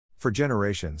For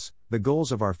generations, the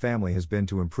goals of our family has been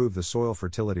to improve the soil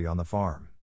fertility on the farm.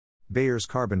 Bayer's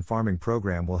carbon farming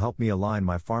program will help me align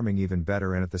my farming even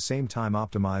better and at the same time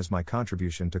optimize my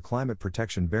contribution to climate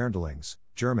protection. Berndelings,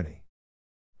 Germany.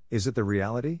 Is it the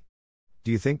reality?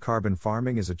 Do you think carbon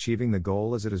farming is achieving the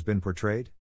goal as it has been portrayed?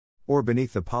 Or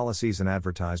beneath the policies and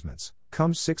advertisements,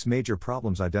 comes 6 major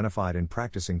problems identified in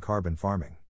practicing carbon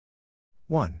farming.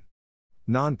 1.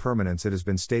 Non-permanence. It has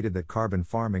been stated that carbon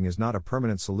farming is not a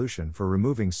permanent solution for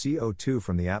removing CO2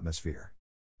 from the atmosphere.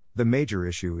 The major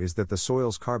issue is that the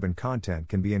soil's carbon content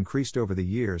can be increased over the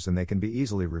years and they can be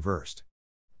easily reversed.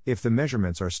 If the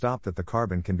measurements are stopped, that the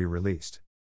carbon can be released.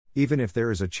 Even if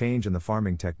there is a change in the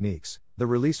farming techniques, the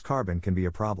released carbon can be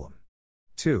a problem.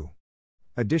 2.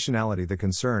 Additionality. The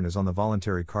concern is on the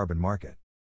voluntary carbon market.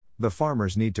 The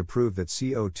farmers need to prove that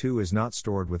CO2 is not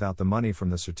stored without the money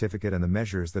from the certificate, and the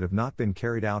measures that have not been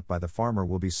carried out by the farmer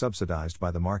will be subsidized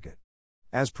by the market.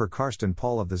 As per Karsten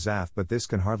Paul of the ZAF, but this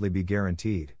can hardly be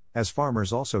guaranteed, as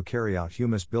farmers also carry out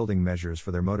humus building measures for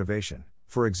their motivation,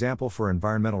 for example for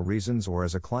environmental reasons or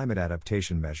as a climate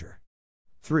adaptation measure.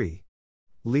 3.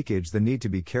 Leakage. The need to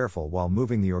be careful while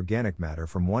moving the organic matter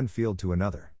from one field to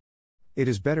another. It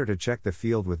is better to check the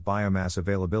field with biomass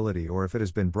availability, or if it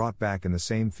has been brought back in the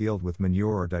same field with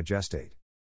manure or digestate.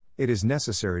 It is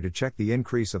necessary to check the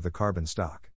increase of the carbon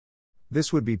stock.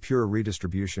 This would be pure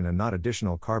redistribution and not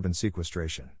additional carbon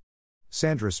sequestration.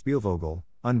 Sandra Spielvogel,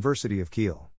 University of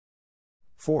Kiel.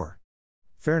 4.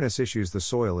 Fairness issues. The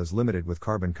soil is limited with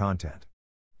carbon content.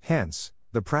 Hence,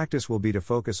 the practice will be to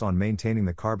focus on maintaining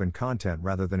the carbon content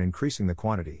rather than increasing the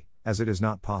quantity, as it is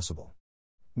not possible.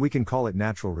 We can call it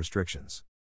natural restrictions.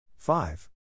 5.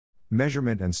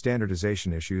 Measurement and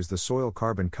standardization issues. The soil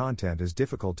carbon content is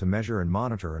difficult to measure and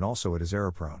monitor, and also it is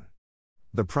error-prone.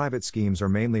 The private schemes are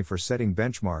mainly for setting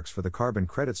benchmarks for the carbon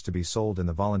credits to be sold in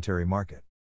the voluntary market.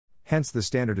 Hence the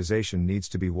standardization needs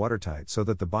to be watertight so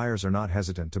that the buyers are not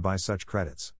hesitant to buy such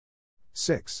credits.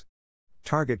 6.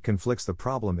 Target conflicts. The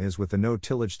problem is with the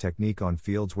no-tillage technique on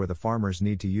fields where the farmers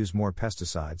need to use more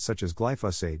pesticides such as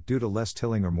glyphosate due to less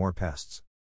tilling or more pests.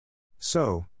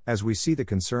 So, as we see, the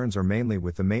concerns are mainly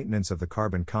with the maintenance of the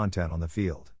carbon content on the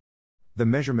field. The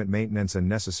measurement, maintenance and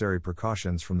necessary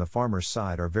precautions from the farmer's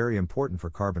side are very important for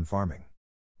carbon farming.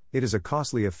 It is a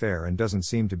costly affair and doesn't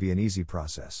seem to be an easy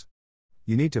process.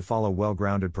 You need to follow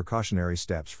well-grounded precautionary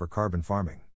steps for carbon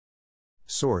farming.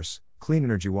 Source: Clean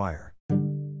Energy Wire.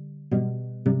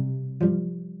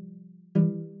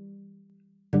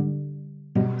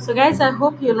 So guys, I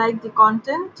hope you like the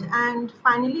content, and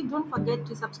finally don't forget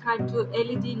to subscribe to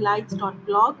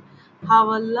ledlights.blog. Have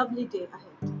a lovely day ahead.